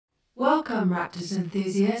Welcome, Raptors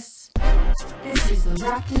enthusiasts. This is the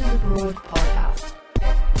Raptors Abroad podcast.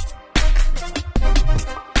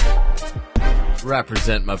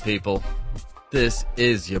 Represent my people. This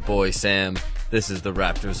is your boy Sam. This is the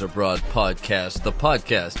Raptors Abroad podcast, the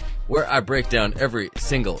podcast where I break down every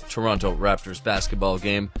single Toronto Raptors basketball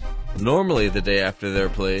game, normally the day after they're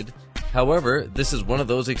played. However, this is one of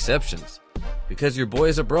those exceptions. Because your boy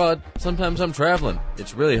is abroad, sometimes I'm traveling.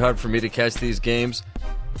 It's really hard for me to catch these games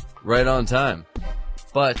right on time.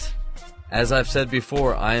 But, as I've said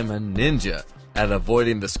before, I am a ninja at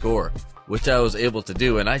avoiding the score, which I was able to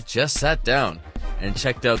do, and I just sat down and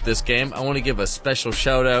checked out this game. I want to give a special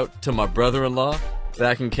shout out to my brother-in-law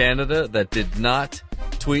back in Canada that did not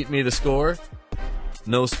tweet me the score.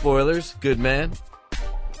 No spoilers, good man.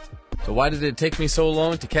 So why did it take me so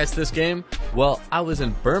long to catch this game? Well, I was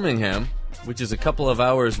in Birmingham, which is a couple of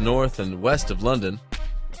hours north and west of London,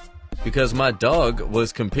 because my dog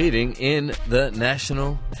was competing in the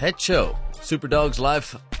National Pet Show, Superdogs Live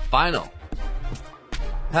Final.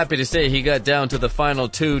 Happy to say he got down to the final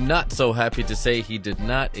two. Not so happy to say he did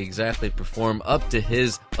not exactly perform up to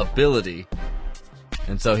his ability.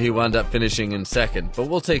 And so he wound up finishing in second. But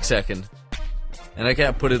we'll take second. And I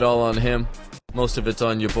can't put it all on him. Most of it's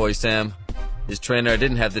on your boy Sam. His trainer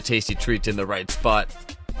didn't have the tasty treat in the right spot.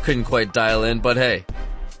 Couldn't quite dial in, but hey,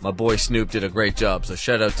 my boy Snoop did a great job, so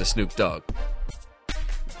shout out to Snoop Dogg.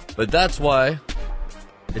 But that's why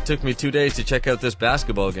it took me 2 days to check out this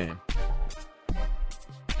basketball game.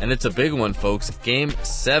 And it's a big one, folks. Game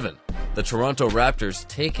 7. The Toronto Raptors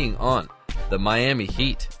taking on the Miami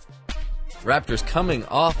Heat. Raptors coming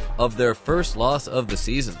off of their first loss of the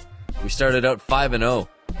season. We started out 5-0,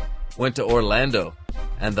 went to Orlando,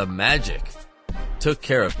 and the Magic took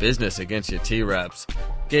care of business against your T-Raps.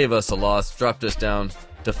 Gave us a loss, dropped us down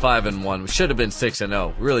to 5-1. We should have been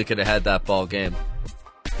 6-0. Really could have had that ball game.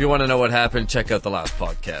 If you want to know what happened, check out the last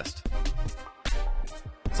podcast.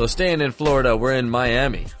 So staying in Florida, we're in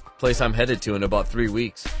Miami, place I'm headed to in about 3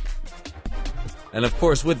 weeks. And of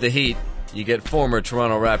course, with the Heat, you get former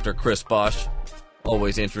Toronto Raptor Chris Bosh.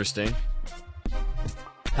 Always interesting.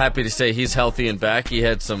 Happy to say he's healthy and back. He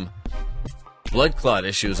had some blood clot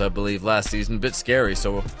issues, I believe, last season. Bit scary,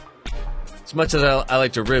 so as much as I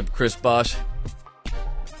like to rib Chris Bosh,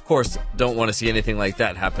 of course, don't want to see anything like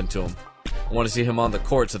that happen to him. I want to see him on the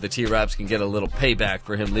court so the T-Raps can get a little payback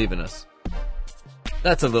for him leaving us.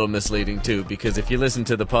 That's a little misleading too, because if you listen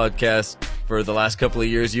to the podcast for the last couple of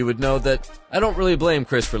years, you would know that I don't really blame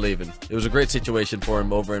Chris for leaving. It was a great situation for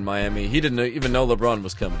him over in Miami. He didn't even know LeBron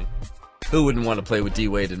was coming. Who wouldn't want to play with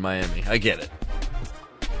D-Wade in Miami? I get it.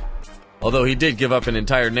 Although he did give up an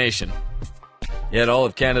entire nation. You had all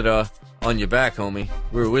of Canada on your back, homie.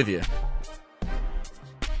 We were with you.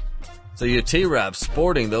 So your T-Raps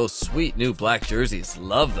sporting those sweet new black jerseys.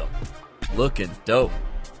 Love them. Looking dope.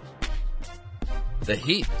 The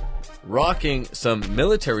Heat rocking some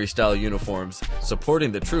military-style uniforms,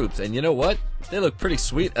 supporting the troops. And you know what? They look pretty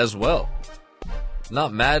sweet as well.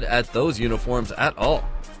 Not mad at those uniforms at all.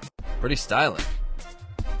 Pretty styling.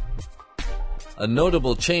 A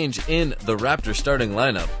notable change in the Raptors starting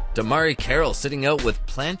lineup. DeMarre Carroll sitting out with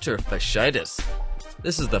plantar fasciitis.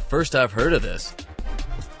 This is the first I've heard of this.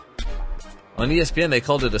 On ESPN they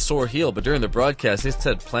called it a sore heel, but during the broadcast they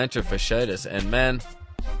said plantar fasciitis, and man,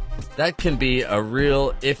 that can be a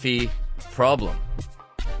real iffy problem.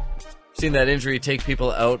 Seen that injury take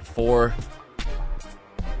people out for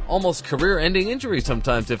almost career-ending injuries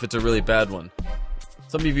sometimes if it's a really bad one.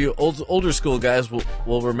 Some of you older school guys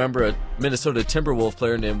will remember a Minnesota Timberwolves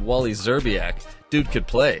player named Wally Szczerbiak. Dude could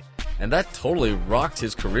play, and that totally rocked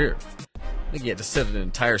his career. I think he had to sit an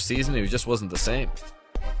entire season, and he just wasn't the same.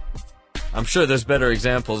 I'm sure there's better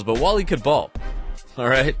examples, but Wally could ball.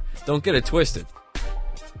 Alright? Don't get it twisted.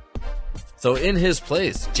 So in his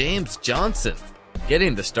place, James Johnson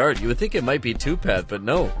getting the start. You would think it might be two-pad, but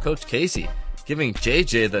no. Coach Casey giving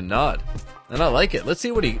JJ the nod. And I like it. Let's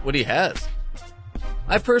see what he has.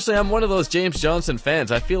 I personally am one of those James Johnson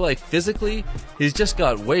fans. I feel like physically, he's just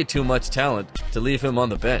got way too much talent to leave him on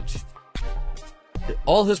the bench.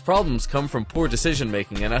 All his problems come from poor decision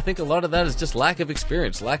making, and I think a lot of that is just lack of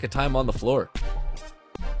experience, lack of time on the floor.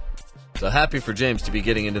 So happy for James to be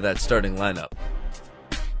getting into that starting lineup.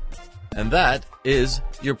 And that is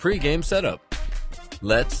your pregame setup.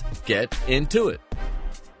 Let's get into it.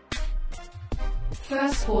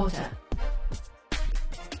 First quarter.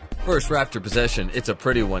 First Raptor possession, it's a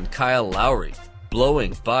pretty one. Kyle Lowry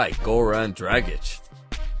blowing by Goran Dragic.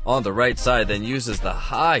 On the right side, then uses the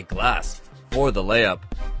high glass for the layup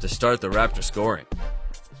to start the Raptor scoring.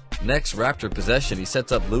 Next Raptor possession, he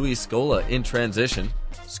sets up Luis Scola in transition.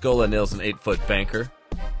 Scola nails an 8-foot banker.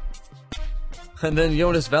 And then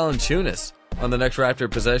Jonas Valanciunas on the next Raptor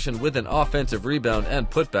possession with an offensive rebound and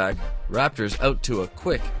putback. Raptors out to a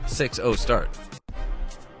quick 6-0 start.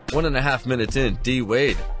 1.5 minutes in, D.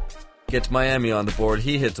 Wade gets Miami on the board.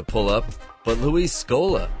 He hits a pull-up, but Luis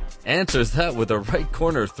Scola answers that with a right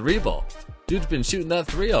corner 3-ball. Dude's been shooting that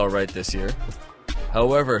 3 all right this year.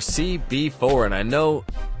 However, CB4, and I know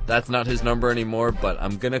that's not his number anymore, but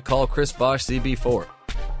I'm going to call Chris Bosh CB4.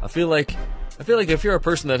 I feel like if you're a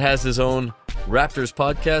person that has his own Raptors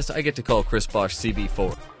podcast, I get to call Chris Bosh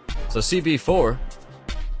CB4. So CB4,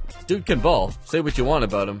 dude can ball. Say what you want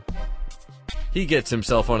about him. He gets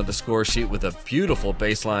himself onto the score sheet with a beautiful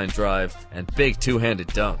baseline drive and big two-handed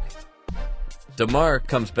dunk. DeMar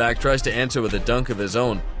comes back, tries to answer with a dunk of his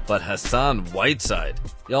own, but Hassan Whiteside,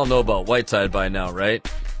 y'all know about Whiteside by now, right?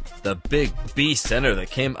 The big B center that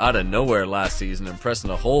came out of nowhere last season,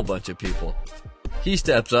 impressing a whole bunch of people. He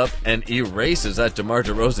steps up and erases that DeMar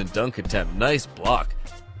DeRozan dunk attempt. Nice block.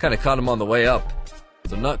 Kind of caught him on the way up.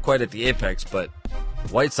 So not quite at the apex, but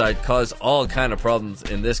Whiteside caused all kind of problems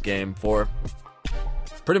in this game for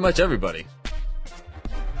pretty much everybody.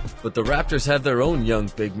 But the Raptors have their own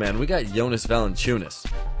young big man. We got Jonas Valanciunas.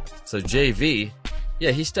 So JV,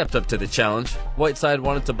 yeah, he stepped up to the challenge. Whiteside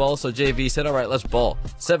wanted to ball, so JV said, all right, let's ball.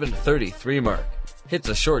 7:33 mark. Hits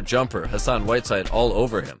a short jumper. Hassan Whiteside all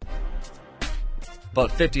over him.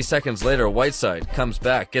 About 50 seconds later, Whiteside comes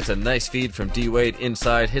back, gets a nice feed from D. Wade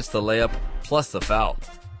inside, hits the layup, plus the foul.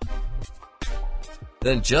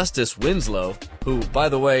 Then Justice Winslow, who, by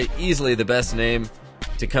the way, easily the best name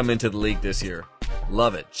to come into the league this year.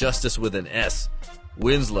 Love it. Justice with an S.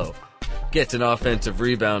 Winslow gets an offensive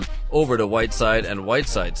rebound over to Whiteside, and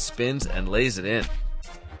Whiteside spins and lays it in.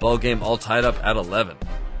 Ball game all tied up at 11.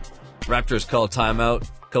 Raptors call timeout.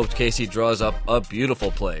 Coach Casey draws up a beautiful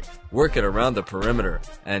play. Work it around the perimeter,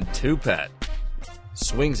 and Tupat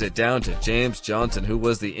swings it down to James Johnson, who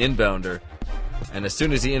was the inbounder. And as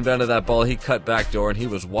soon as he inbounded that ball, he cut backdoor, and he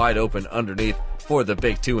was wide open underneath for the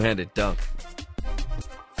big two-handed dunk.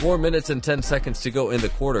 4 minutes and 10 seconds to go in the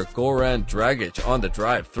quarter. Goran Dragic on the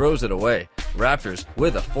drive throws it away. Raptors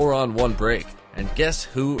with a 4-on-1 break. And guess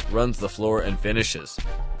who runs the floor and finishes?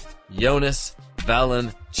 Jonas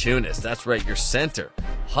Valanciunas. That's right, your center.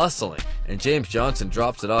 Hustling. And James Johnson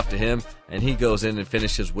drops it off to him, and he goes in and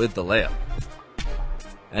finishes with the layup.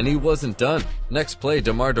 And he wasn't done. Next play,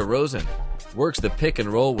 DeMar DeRozan works the pick and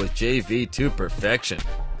roll with JV to perfection.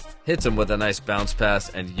 Hits him with a nice bounce pass,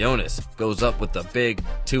 and Jonas goes up with the big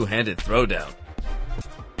two-handed throwdown.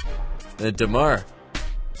 Then DeMar,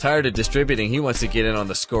 tired of distributing, he wants to get in on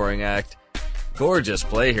the scoring act. Gorgeous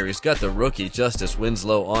play here. He's got the rookie Justice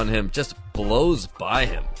Winslow on him, just blows by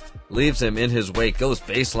him, leaves him in his wake, goes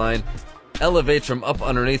baseline, elevates from up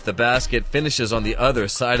underneath the basket, finishes on the other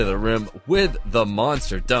side of the rim with the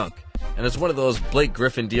monster dunk. And it's one of those Blake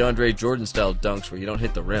Griffin, DeAndre Jordan style dunks where you don't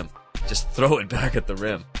hit the rim, just throw it back at the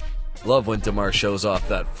rim. Love when DeMar shows off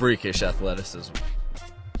that freakish athleticism.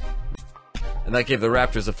 And that gave the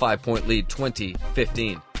Raptors a 5-point lead,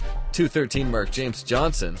 20-15. 2:13 mark, James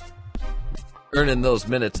Johnson earning those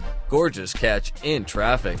minutes. Gorgeous catch in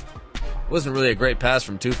traffic. Wasn't really a great pass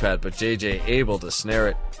from Tupat, but JJ able to snare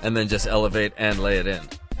it and then just elevate and lay it in.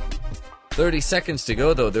 30 seconds to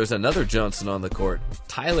go, though. There's another Johnson on the court.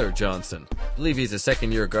 Tyler Johnson. I believe he's a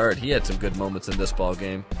second-year guard. He had some good moments in this ball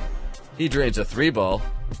game. He drains a 3-ball.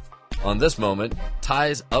 On this moment,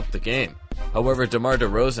 ties up the game. However, DeMar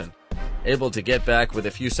DeRozan, able to get back with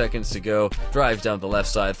a few seconds to go, drives down the left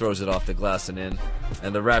side, throws it off the glass and in.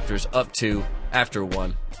 And the Raptors up 2 after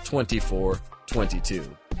 1, 24-22.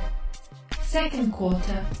 Second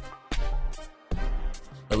quarter.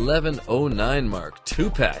 11:09 mark.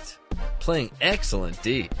 Tupat playing excellent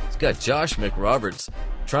D. He's got Josh McRoberts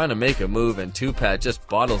trying to make a move, and Tupat just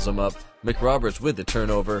bottles him up. McRoberts with the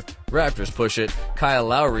turnover. Raptors push it. Kyle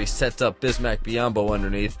Lowry sets up Bismack Biyombo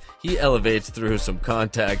underneath. He elevates through some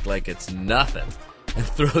contact like it's nothing and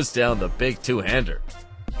throws down the big two-hander.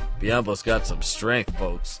 Biyombo's got some strength,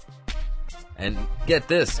 folks. And get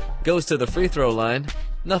this, goes to the free throw line.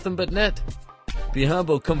 Nothing but net.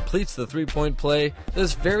 Biyombo completes the three-point play.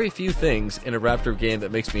 There's very few things in a Raptor game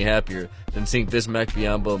that makes me happier than seeing Bismack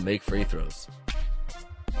Biyombo make free throws.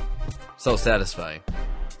 So satisfying.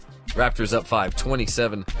 Raptors up 5,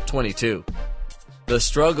 27-22. The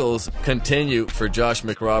struggles continue for Josh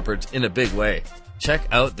McRoberts in a big way. Check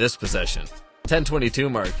out this possession. 10:22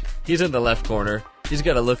 mark. He's in the left corner. He's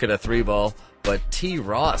got to look at a 3-ball, but T.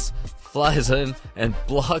 Ross flies in and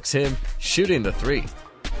blocks him shooting the 3.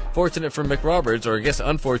 Fortunate for McRoberts, or I guess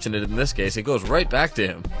unfortunate in this case, it goes right back to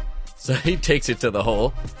him. So he takes it to the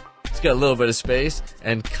hole. He's got a little bit of space,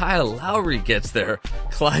 and Kyle Lowry gets there,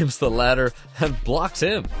 climbs the ladder, and blocks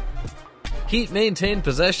him. Heat maintain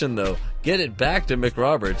possession, though, get it back to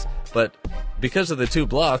McRoberts, but because of the 2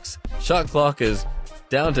 blocks, shot clock is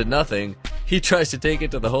down to nothing. He tries to take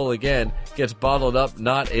it to the hole again, gets bottled up,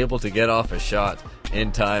 not able to get off a shot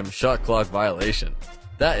in time. Shot clock violation.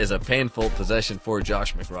 That is a painful possession for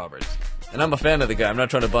Josh McRoberts. And I'm a fan of the guy. I'm not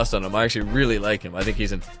trying to bust on him. I actually really like him. I think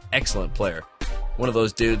he's an excellent player. One of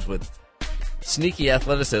those dudes with sneaky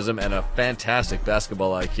athleticism and a fantastic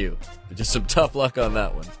basketball IQ. But just some tough luck on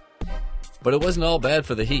that one. But it wasn't all bad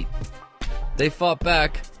for the Heat. They fought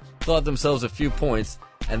back, clawed themselves a few points,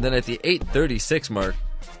 and then at the 8:36 mark,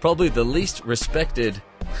 probably the least respected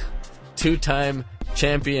 2-time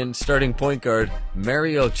champion starting point guard,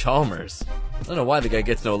 Mario Chalmers. I don't know why the guy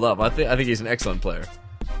gets no love. I think he's an excellent player.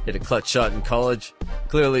 Hit a clutch shot in college.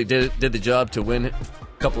 Clearly did the job to win a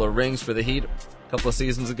couple of rings for the Heat a couple of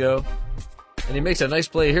seasons ago. And he makes a nice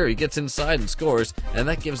play here. He gets inside and scores, and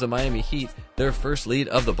that gives the Miami Heat their first lead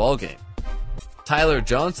of the ballgame. Tyler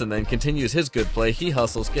Johnson then continues his good play. He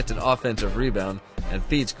hustles, gets an offensive rebound, and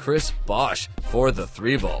feeds Chris Bosh for the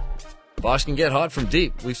 3-ball. Bosh can get hot from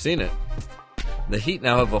deep. We've seen it. The Heat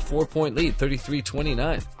now have a 4-point lead,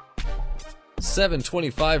 33-29.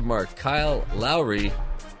 7:25 mark. Kyle Lowry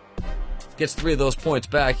gets 3 of those points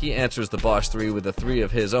back. He answers the Bosh 3 with a 3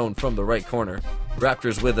 of his own from the right corner.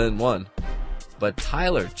 Raptors within 1. But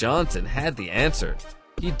Tyler Johnson had the answer.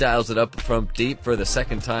 He dials it up from deep for the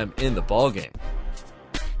second time in the ballgame.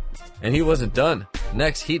 And he wasn't done.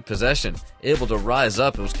 Next Heat possession, able to rise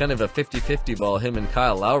up. It was kind of a 50-50 ball, him and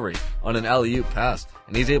Kyle Lowry on an alley-oop pass.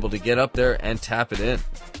 And he's able to get up there and tap it in.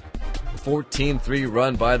 14-3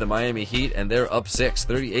 run by the Miami Heat, and they're up 6,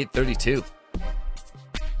 38-32.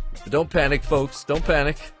 But don't panic, folks. Don't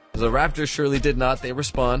panic. The Raptors surely did not. They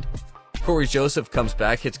respond. Corey Joseph comes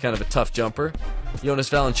back, hits kind of a tough jumper. Jonas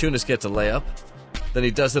Valanciunas gets a layup. Then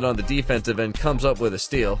he does it on the defensive end, comes up with a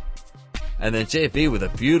steal. And then JV with a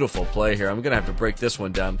beautiful play here. I'm going to have to break this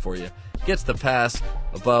one down for you. Gets the pass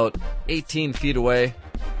about 18 feet away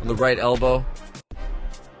on the right elbow.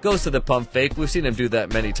 Goes to the pump fake. We've seen him do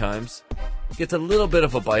that many times. Gets a little bit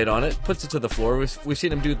of a bite on it. Puts it to the floor. We've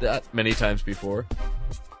seen him do that many times before.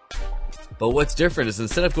 But what's different is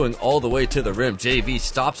instead of going all the way to the rim, JV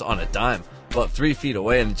stops on a dime about 3 feet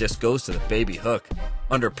away and just goes to the baby hook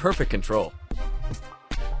under perfect control.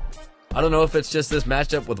 I don't know if it's just this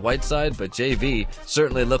matchup with Whiteside, but JV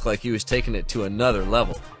certainly looked like he was taking it to another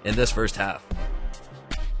level in this first half.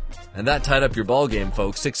 And that tied up your ball game,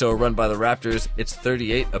 folks. 6-0 run by the Raptors. It's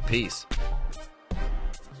 38 apiece.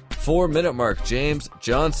 4-minute mark, James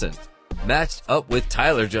Johnson matched up with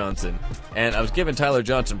Tyler Johnson. And I was giving Tyler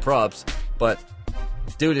Johnson props, but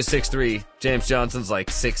dude is 6'3". James Johnson's like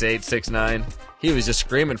 6'8", 6'9". He was just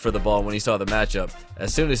screaming for the ball when he saw the matchup.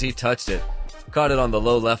 As soon as he touched it, caught it on the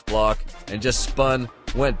low left block, and just spun,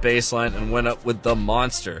 went baseline, and went up with the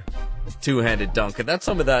monster two-handed dunk. And that's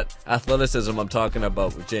some of that athleticism I'm talking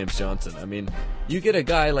about with James Johnson. I mean, you get a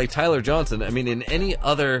guy like Tyler Johnson, I mean, in any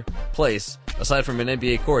other place, aside from an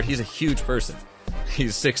NBA court, he's a huge person.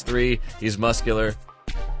 He's 6'3", he's muscular,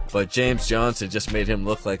 but James Johnson just made him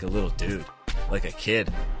look like a little dude, like a kid.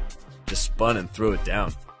 Just spun and threw it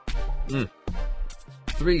down.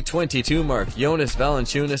 3:22 mark, Jonas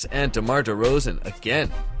Valanciunas and DeMar DeRozan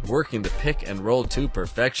again working the pick and roll to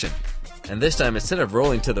perfection. And this time, instead of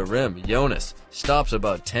rolling to the rim, Jonas stops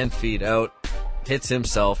about 10 feet out, hits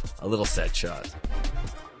himself a little set shot.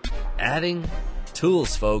 Adding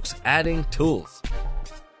tools, folks, adding tools.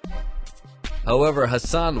 However,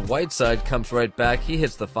 Hassan Whiteside comes right back. He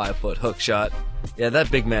hits the 5-foot hook shot. Yeah,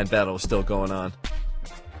 that big man battle is still going on.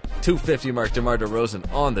 2:50 mark, DeMar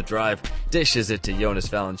DeRozan on the drive, dishes it to Jonas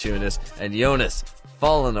Valanciunas, and Jonas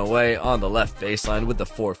falling away on the left baseline with the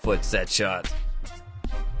 4-foot set shot.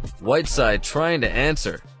 Whiteside trying to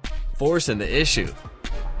answer, forcing the issue,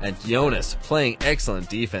 and Jonas playing excellent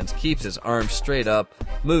defense, keeps his arms straight up,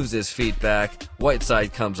 moves his feet back.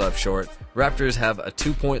 Whiteside comes up short. Raptors have a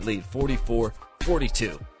 2-point lead,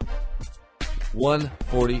 44-42.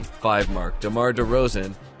 1:45 mark, DeMar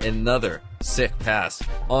DeRozan, another sick pass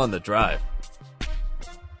on the drive.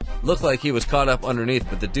 Looked like he was caught up underneath,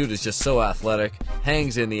 but the dude is just so athletic,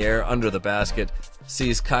 hangs in the air under the basket,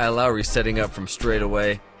 sees Kyle Lowry setting up from straight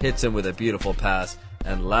away, hits him with a beautiful pass,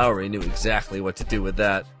 and Lowry knew exactly what to do with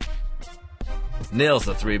that. Nails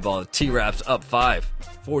the 3-ball, T-Raps up 5,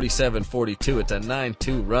 47-42, it's a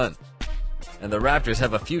 9-2 run. And the Raptors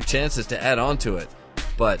have a few chances to add on to it,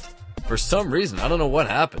 but for some reason, I don't know what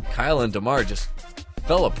happened, Kyle and DeMar just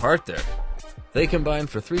fell apart there. They combined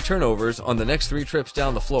for 3 turnovers on the next 3 trips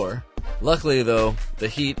down the floor. Luckily, though, the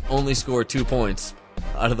Heat only scored 2 points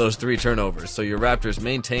out of those 3 turnovers, so your Raptors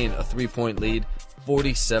maintain a 3-point lead,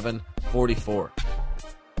 47-44.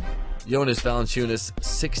 Jonas Valanciunas,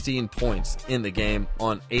 16 points in the game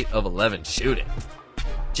on 8 of 11 shooting.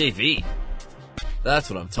 JV. That's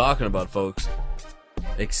what I'm talking about, folks.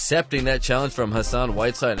 Accepting that challenge from Hassan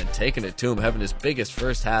Whiteside and taking it to him, having his biggest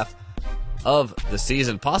first half of the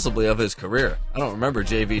season, possibly of his career. I don't remember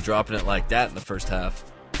JV dropping it like that in the first half.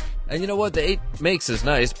 And you know what? The 8 makes is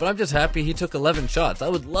nice, but I'm just happy he took 11 shots. I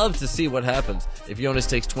would love to see what happens if Jonas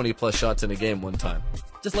takes 20-plus shots in a game one time.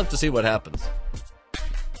 Just love to see what happens.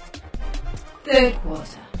 Third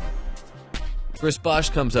quarter. Chris Bosh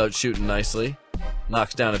comes out shooting nicely,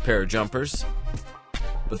 knocks down a pair of jumpers.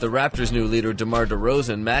 But the Raptors' new leader, DeMar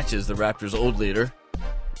DeRozan, matches the Raptors' old leader.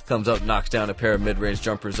 Comes out, knocks down a pair of mid-range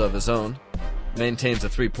jumpers of his own. Maintains a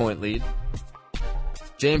 3-point lead.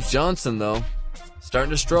 James Johnson, though,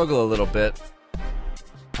 starting to struggle a little bit.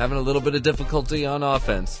 Having a little bit of difficulty on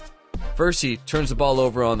offense. First, he turns the ball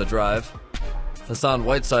over on the drive. Hassan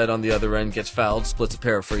Whiteside on the other end gets fouled, splits a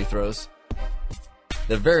pair of free throws.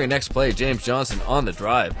 The very next play, James Johnson on the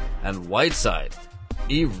drive, and Whiteside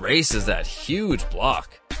erases that huge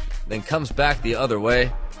block. Then comes back the other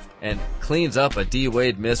way and cleans up a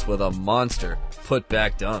D-Wade miss with a monster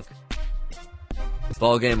put-back dunk.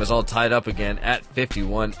 Ball game is all tied up again at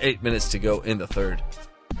 51, 8 minutes to go in the third.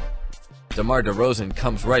 DeMar DeRozan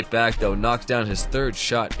comes right back, though, knocks down his third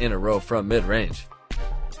shot in a row from mid-range.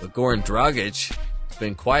 But Goran Dragic has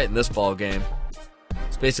been quiet in this ball game.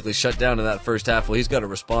 It's basically shut down in that first half. Well, he's got a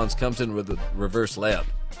response, comes in with a reverse layup.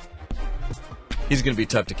 He's going to be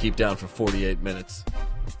tough to keep down for 48 minutes.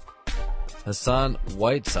 Hassan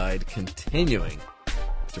Whiteside continuing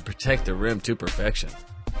to protect the rim to perfection.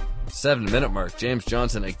 7-minute mark, James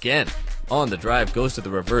Johnson again on the drive, goes to the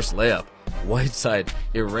reverse layup. Whiteside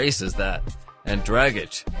erases that, and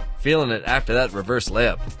Dragic, feeling it after that reverse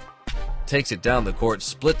layup, takes it down the court,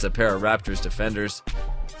 splits a pair of Raptors defenders.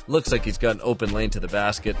 Looks like he's got an open lane to the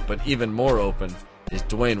basket, but even more open is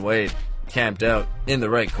Dwayne Wade, camped out in the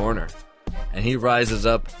right corner. And he rises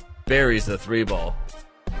up, buries the 3-ball.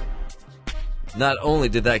 Not only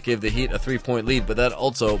did that give the Heat a 3-point lead, but that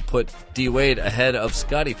also put D-Wade ahead of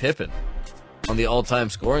Scottie Pippen on the all-time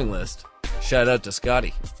scoring list. Shout out to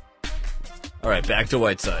Scottie. Alright, back to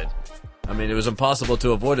Whiteside. I mean, it was impossible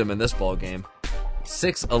to avoid him in this ball game.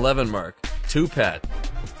 6-11 mark, 2-pat,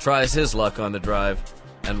 tries his luck on the drive,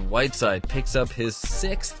 and Whiteside picks up his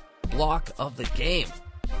 6th block of the game.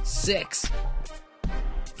 6!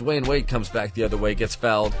 Dwayne Wade comes back the other way, gets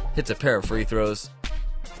fouled, hits a pair of free throws.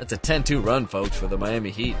 That's a 10-2 run, folks, for the Miami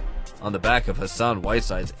Heat on the back of Hassan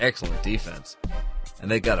Whiteside's excellent defense. And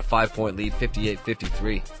they got a 5-point lead,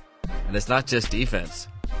 58-53. And it's not just defense.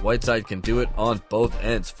 Whiteside can do it on both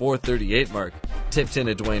ends. 4:38 mark, tipped in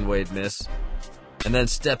a Dwayne Wade miss. And then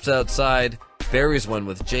steps outside, buries one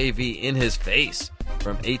with JV in his face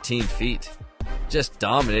from 18 feet. Just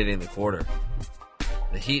dominating the quarter.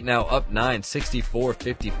 The Heat now up 9,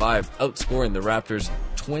 64-55, outscoring the Raptors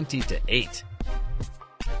 20-8.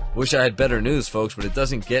 Wish I had better news, folks, but it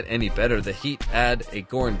doesn't get any better. The Heat add a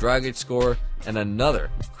Goran Dragic score and another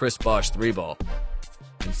Chris Bosh 3-ball.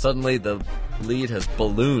 And suddenly the lead has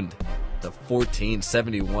ballooned to 14,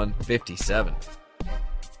 71-57.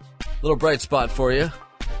 Little bright spot for you.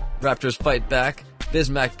 Raptors fight back.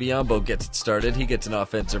 Bismack Biyombo gets it started. He gets an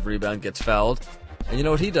offensive rebound, gets fouled. And you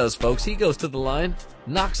know what he does, folks? He goes to the line,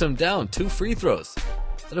 knocks him down, 2 free throws.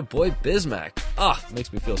 That a boy Bismack.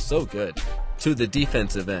 Makes me feel so good. To the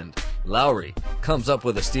defensive end, Lowry comes up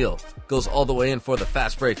with a steal, goes all the way in for the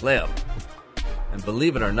fast break layup. And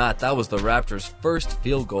believe it or not, that was the Raptors' first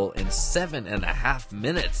field goal in 7.5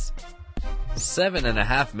 minutes.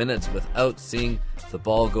 7.5 minutes without seeing the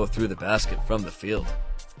ball go through the basket from the field.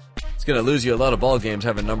 It's going to lose you a lot of ball games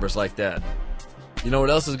having numbers like that. You know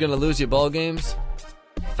what else is going to lose you ball games?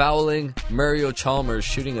 Fouling Mario Chalmers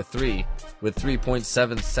shooting a 3 with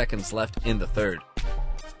 3.7 seconds left in the third.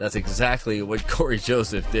 That's exactly what Corey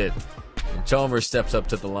Joseph did. And Chalmers steps up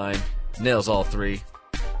to the line, nails all 3.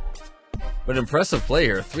 But impressive play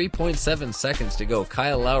here, 3.7 seconds to go.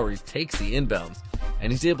 Kyle Lowry takes the inbounds,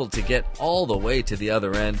 and he's able to get all the way to the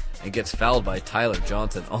other end and gets fouled by Tyler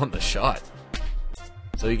Johnson on the shot.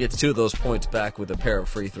 So he gets 2 of those points back with a pair of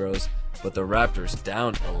free throws, but the Raptors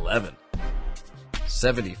down 11.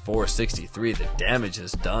 74-63, the damage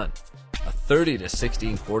is done. A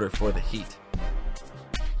 30-16 quarter for the Heat.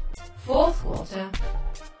 Fourth quarter.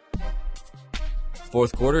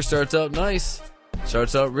 Fourth quarter starts out nice.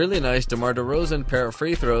 Starts out really nice. DeMar DeRozan, pair of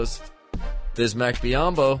free throws. Bismack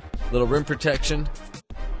Biyombo, little rim protection.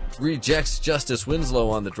 rejects Justice Winslow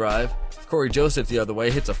on the drive. Corey Joseph the other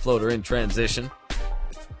way hits a floater in transition.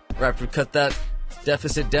 Raptors cut that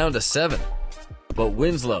deficit down to 7. But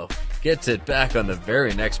Winslow gets it back on the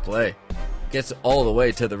very next play. Gets all the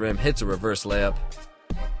way to the rim, hits a reverse layup.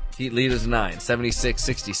 Heat lead is 9,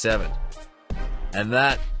 76-67. And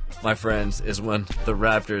that, my friends, is when the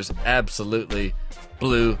Raptors absolutely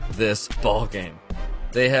blew this ball game.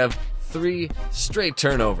 They have 3 straight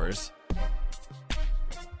turnovers.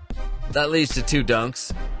 That leads to 2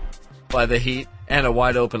 dunks by the Heat and a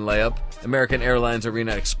wide open layup. American Airlines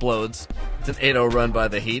Arena explodes. It's an 8-0 run by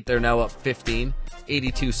the Heat. They're now up 15,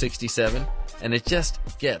 82-67. And it just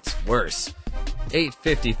gets worse.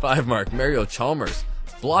 8:55 mark, Mario Chalmers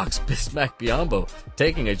blocks Bismack Biyombo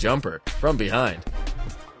taking a jumper from behind.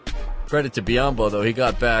 Credit to Biyombo, though, he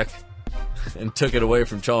got back and took it away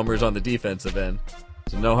from Chalmers on the defensive end.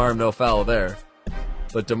 So no harm, no foul there.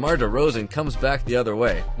 But DeMar DeRozan comes back the other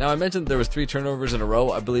way. Now, I mentioned there was 3 turnovers in a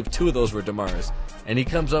row. I believe 2 of those were DeMar's. And he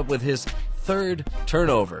comes up with his 3rd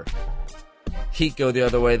turnover. Heat go the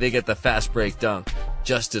other way. They get the fast break dunk.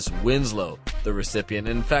 Justice Winslow, the recipient.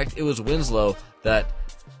 And in fact, it was Winslow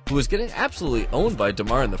who was getting absolutely owned by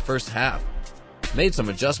DeMar in the first half. Made some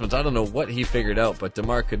adjustments. I don't know what he figured out, but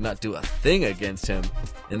DeMar could not do a thing against him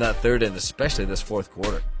in that third and especially this fourth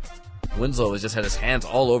quarter. Winslow has just had his hands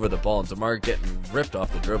all over the ball, and DeMar getting ripped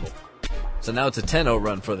off the dribble. So now it's a 10-0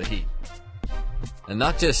 run for the Heat. And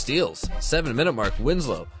not just steals. 7-minute mark,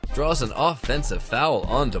 Winslow draws an offensive foul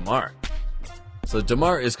on DeMar. So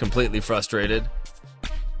DeMar is completely frustrated.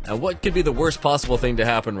 And what could be the worst possible thing to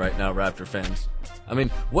happen right now, Raptor fans? I mean,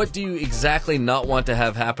 what do you exactly not want to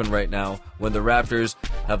have happen right now when the Raptors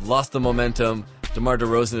have lost the momentum, DeMar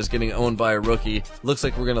DeRozan is getting owned by a rookie, looks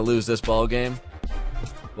like we're going to lose this ball game?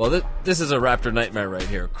 Well, this is a Raptor nightmare right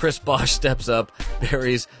here. Chris Bosh steps up,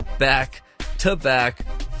 buries back-to-back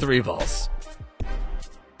 3 balls.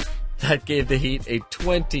 That gave the Heat a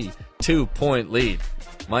 22-point lead.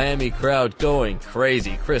 Miami crowd going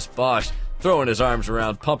crazy. Chris Bosh throwing his arms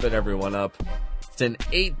around, pumping everyone up. It's an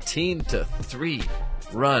 18-3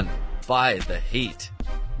 run by the Heat.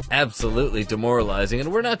 Absolutely demoralizing,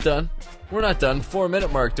 and we're not done. We're not done.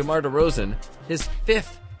 4-minute mark, DeMar DeRozan, his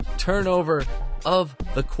 5th turnover of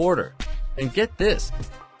the quarter. And get this.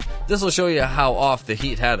 This will show you how off the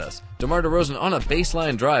Heat had us. DeMar DeRozan on a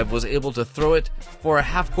baseline drive was able to throw it for a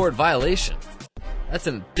half-court violation. That's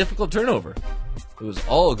a difficult turnover. It was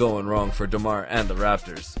all going wrong for DeMar and the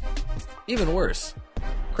Raptors. Even worse,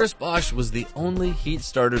 Chris Bosh was the only Heat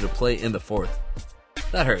starter to play in the fourth.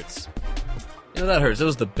 That hurts. That hurts. It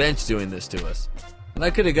was the bench doing this to us. And I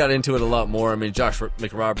could have got into it a lot more. I mean, Josh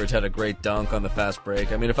McRoberts had a great dunk on the fast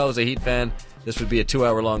break. I mean, if I was a Heat fan, this would be a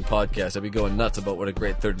 2-hour-long podcast. I'd be going nuts about what a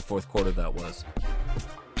great third and fourth quarter that was.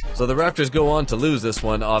 So the Raptors go on to lose this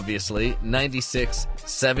one, obviously,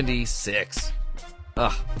 96-76.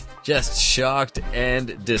 Just shocked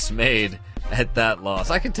and dismayed at that loss.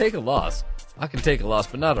 I can take a loss.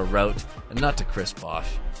 But not a rout, and not to Chris Bosh.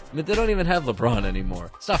 I mean, they don't even have LeBron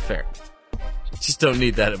anymore. It's not fair. Just don't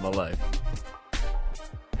need that in my life.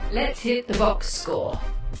 Let's hit the box score.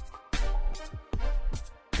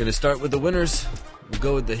 Gonna start with the winners. We'll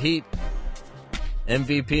go with the Heat.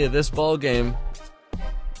 MVP of this ball game.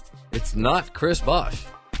 It's not Chris Bosh.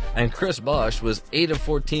 And Chris Bosh was 8 of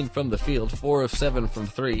 14 from the field, 4 of 7 from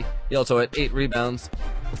 3. He also had 8 rebounds.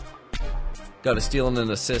 Got a steal and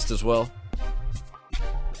an assist as well.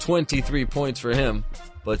 23 points for him.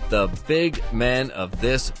 But the big man of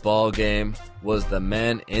this ball game was the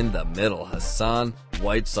man in the middle, Hassan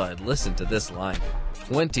Whiteside. Listen to this line.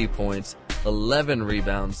 20 points, 11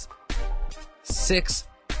 rebounds, 6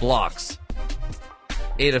 blocks,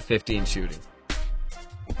 8 of 15 shooting.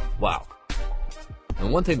 Wow.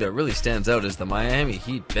 And one thing that really stands out is the Miami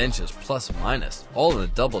Heat benches plus minus, all in the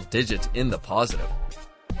double digits in the positive.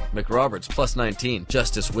 McRoberts plus 19,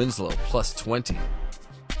 Justice Winslow plus 20,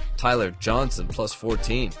 Tyler Johnson plus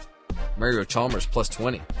 14, Mario Chalmers plus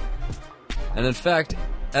 20. And in fact,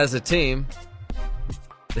 as a team,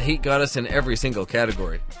 the Heat got us in every single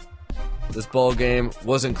category. This ball game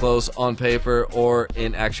wasn't close on paper or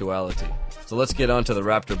in actuality. So let's get on to the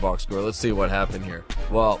Raptor box score. Let's see what happened here.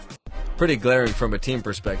 Well, pretty glaring from a team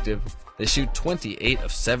perspective. They shoot 28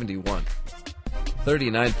 of 71,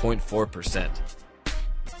 39.4%.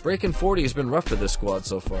 Breaking 40 has been rough for this squad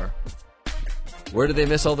so far. Where did they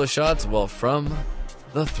miss all those shots? Well, from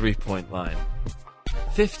the three-point line.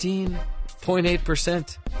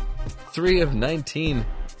 15.8%. 3 of 19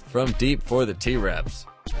 from deep for the T-Raps.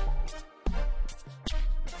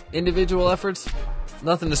 Individual efforts,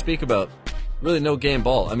 nothing to speak about. Really no game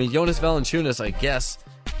ball. I mean, Jonas Valanciunas, I guess,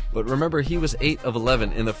 But remember, he was 8 of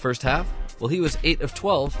 11 in the first half. Well, he was 8 of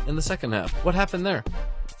 12 in the second half. What happened there?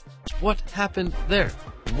 What happened there?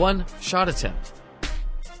 One shot attempt.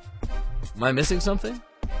 Am I missing something?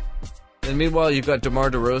 And meanwhile, you've got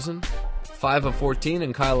DeMar DeRozan, 5 of 14,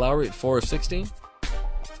 and Kyle Lowry at 4 of 16.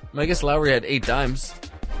 I guess Lowry had 8 dimes.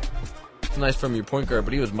 It's nice from your point guard,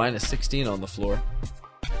 but he was minus 16 on the floor.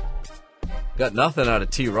 Got nothing out of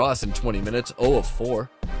T. Ross in 20 minutes, 0 of 4.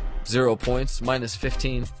 0 points, minus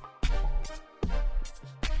 15.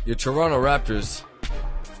 Your Toronto Raptors,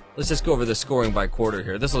 let's just go over the scoring by quarter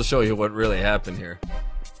here. This will show you what really happened here.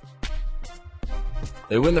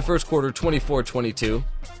 They win the first quarter 24-22.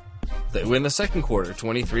 They win the second quarter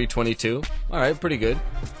 23-22. All right, pretty good.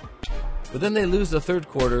 But then they lose the third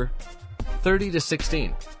quarter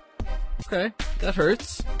 30-16. Okay, that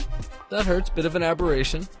hurts. That hurts, bit of an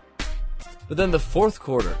aberration. But then the fourth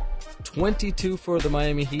quarter, 22 for the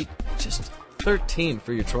Miami Heat, just 13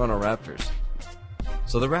 for your Toronto Raptors.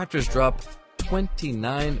 So the Raptors drop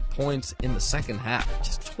 29 points in the second half.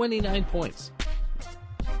 Just 29 points.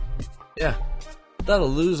 Yeah, that'll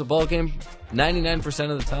lose a ball game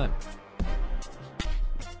 99% of the time.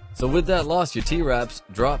 So with that loss, your T-Raps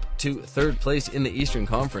drop to third place in the Eastern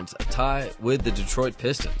Conference, a tie with the Detroit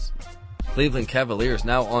Pistons. Cleveland Cavaliers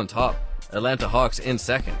now on top. Atlanta Hawks in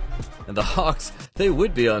second. And the Hawks, they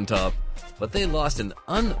would be on top, but they lost an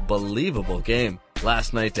unbelievable game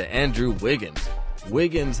last night to Andrew Wiggins.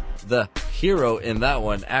 Wiggins, the hero in that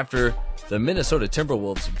one, after the Minnesota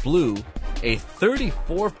Timberwolves blew a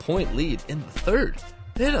 34-point lead in the third.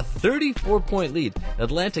 They had a 34-point lead.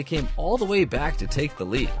 Atlanta came all the way back to take the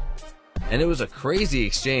lead. And it was a crazy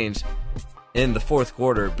exchange in the fourth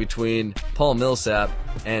quarter between Paul Millsap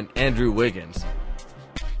and Andrew Wiggins.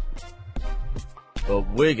 But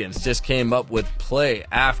Wiggins just came up with play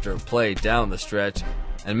after play down the stretch,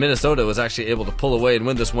 and Minnesota was actually able to pull away and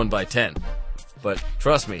win this one by 10. But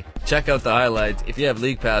trust me, check out the highlights. If you have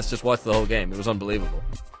League Pass, just watch the whole game. It was unbelievable.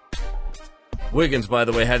 Wiggins, by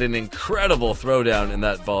the way, had an incredible throwdown in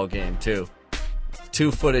that ball game, too.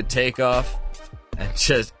 2-footed takeoff, and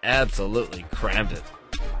just absolutely crammed it.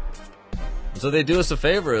 And so they do us a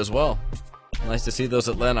favor as well. Nice to see those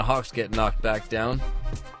Atlanta Hawks get knocked back down.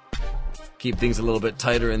 Keep things a little bit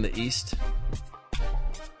tighter in the East.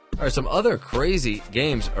 All right, some other crazy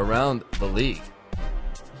games around the league.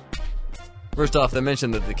 First off, they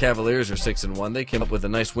mentioned that the Cavaliers are 6-1. They came up with a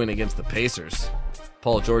nice win against the Pacers.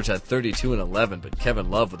 Paul George had 32 and 11, but Kevin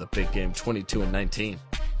Love with a big game, 22 and 19.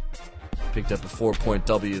 Picked up a 4-point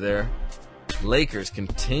W there. Lakers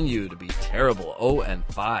continue to be terrible, 0 and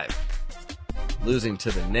 5. Losing to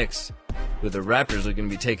the Knicks, who the Raptors are going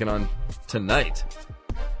to be taking on tonight.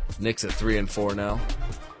 Knicks at 3 and 4 now.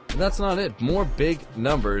 And that's not it. More big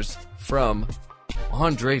numbers from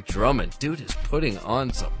Andre Drummond. Dude is putting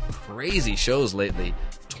on some crazy shows lately.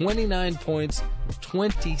 29 points,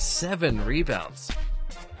 27 rebounds.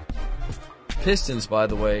 Pistons, by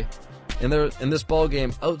the way, in this ball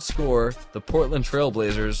game, outscore the Portland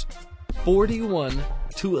Trailblazers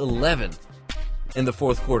 41-11 in the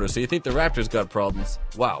fourth quarter. So you think the Raptors got problems?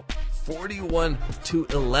 Wow,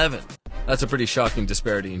 41-11. That's a pretty shocking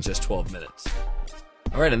disparity in just 12 minutes.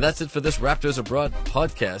 All right, and that's it for this Raptors Abroad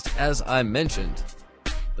podcast. As I mentioned,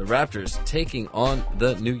 the Raptors taking on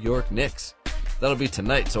the New York Knicks. That'll be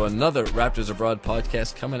tonight, so another Raptors Abroad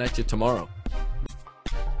podcast coming at you tomorrow.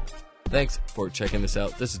 Thanks for checking this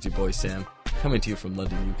out. This is your boy Sam, coming to you from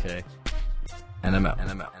London, UK. And I'm out.